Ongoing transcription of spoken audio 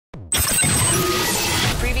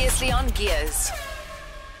previously on Gears.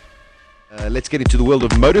 Let's get into the world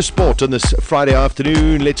of motorsport on this Friday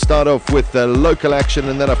afternoon. Let's start off with local action,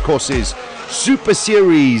 and that, of course, is Super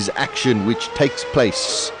Series action, which takes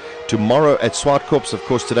place tomorrow at Swartkorps. Of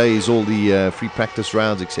course, today is all the free practice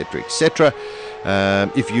rounds, etc., etc.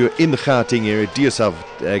 If you're in the Gauteng area, do yourself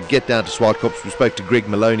get down to Swartkorps. We spoke to Greg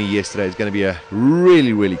Maloney yesterday. It's going to be a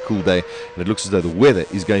really, really cool day, and it looks as though the weather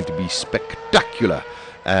is going to be spectacular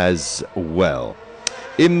as well.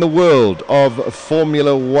 In the world of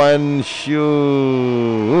Formula One,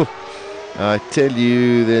 sure, I tell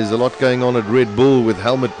you, there's a lot going on at Red Bull with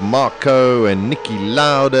Helmut Marko and Niki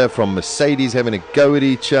Lauda from Mercedes having a go at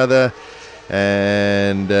each other.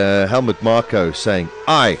 And Helmut Marko saying,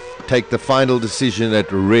 I take the final decision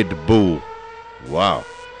at Red Bull. Wow.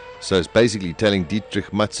 So it's basically telling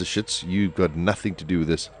Dietrich Mateschitz, you've got nothing to do with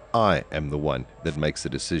this. I am the one that makes the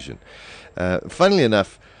decision. Funnily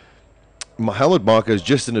enough, Helmut Marko is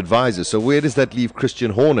just an advisor, so where does that leave Christian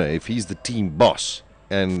Horner if he's the team boss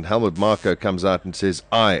and Helmut Marko comes out and says,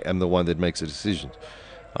 I am the one that makes the decisions?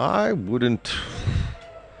 I wouldn't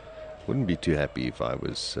be too happy if I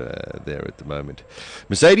was there at the moment.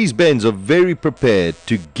 Mercedes-Benz are very prepared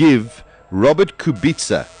to give Robert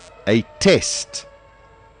Kubica a test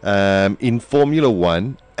in Formula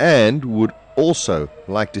One and would also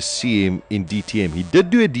like to see him in DTM. He did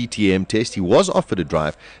do a DTM test. He was offered a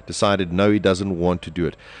drive, decided no, he doesn't want to do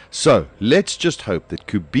it. So let's just hope that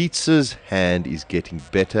Kubica's hand is getting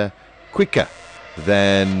better quicker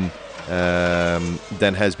than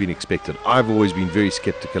has been expected. I've always been very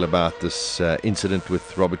skeptical about this incident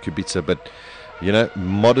with Robert Kubica, but you know,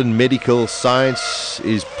 modern medical science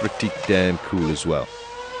is pretty damn cool as well.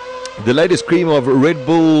 The latest cream of Red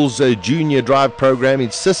Bull's junior drive program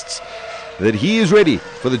insists that he is ready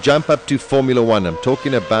for the jump up to Formula One. I'm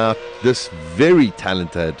talking about this very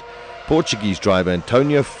talented Portuguese driver,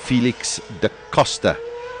 Antonio Felix da Costa.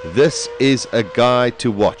 This is a guy to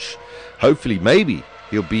watch. Hopefully, maybe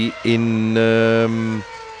he'll be in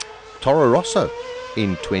Toro Rosso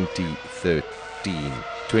in 2013.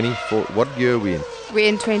 24. What year are we in? We're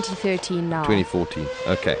in 2013 now. 2014.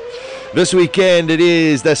 Okay. This weekend it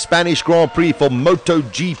is the Spanish Grand Prix for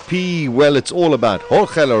MotoGP. Well, it's all about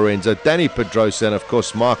Jorge Lorenzo, Dani Pedrosa, and of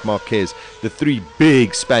course Marc Marquez, the three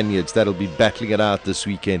big Spaniards that'll be battling it out this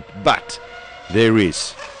weekend. But there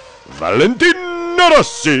is Valentino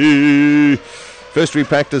Rossi. First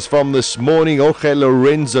practice from this morning. Jorge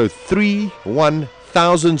Lorenzo,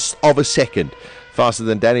 3/1000ths of a second faster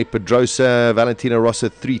than Dani Pedrosa. Valentino Rossi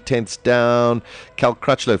 3/10ths down. Cal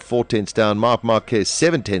Crutchlow 4/10ths down. Marc Marquez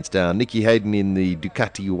 7/10ths down. Nicky Hayden in the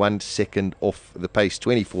Ducati 1 second off the pace.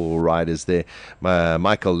 24 riders there.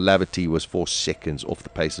 Michael Laverty was 4 seconds off the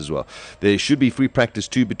pace as well. There should be free practice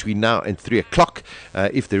 2 between now and 3 o'clock.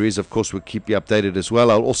 If there is, of course, we'll keep you updated as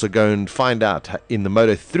well. I'll also go and find out in the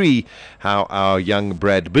Moto 3 how our young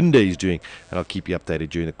Brad Binder is doing, and I'll keep you updated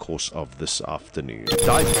during the course of this afternoon. At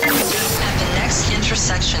the next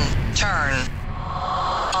intersection, turn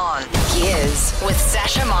on Gears with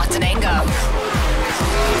Sasha Martinengo.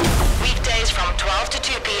 Weekdays from 12 to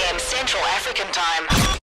 2 p.m. Central African Time.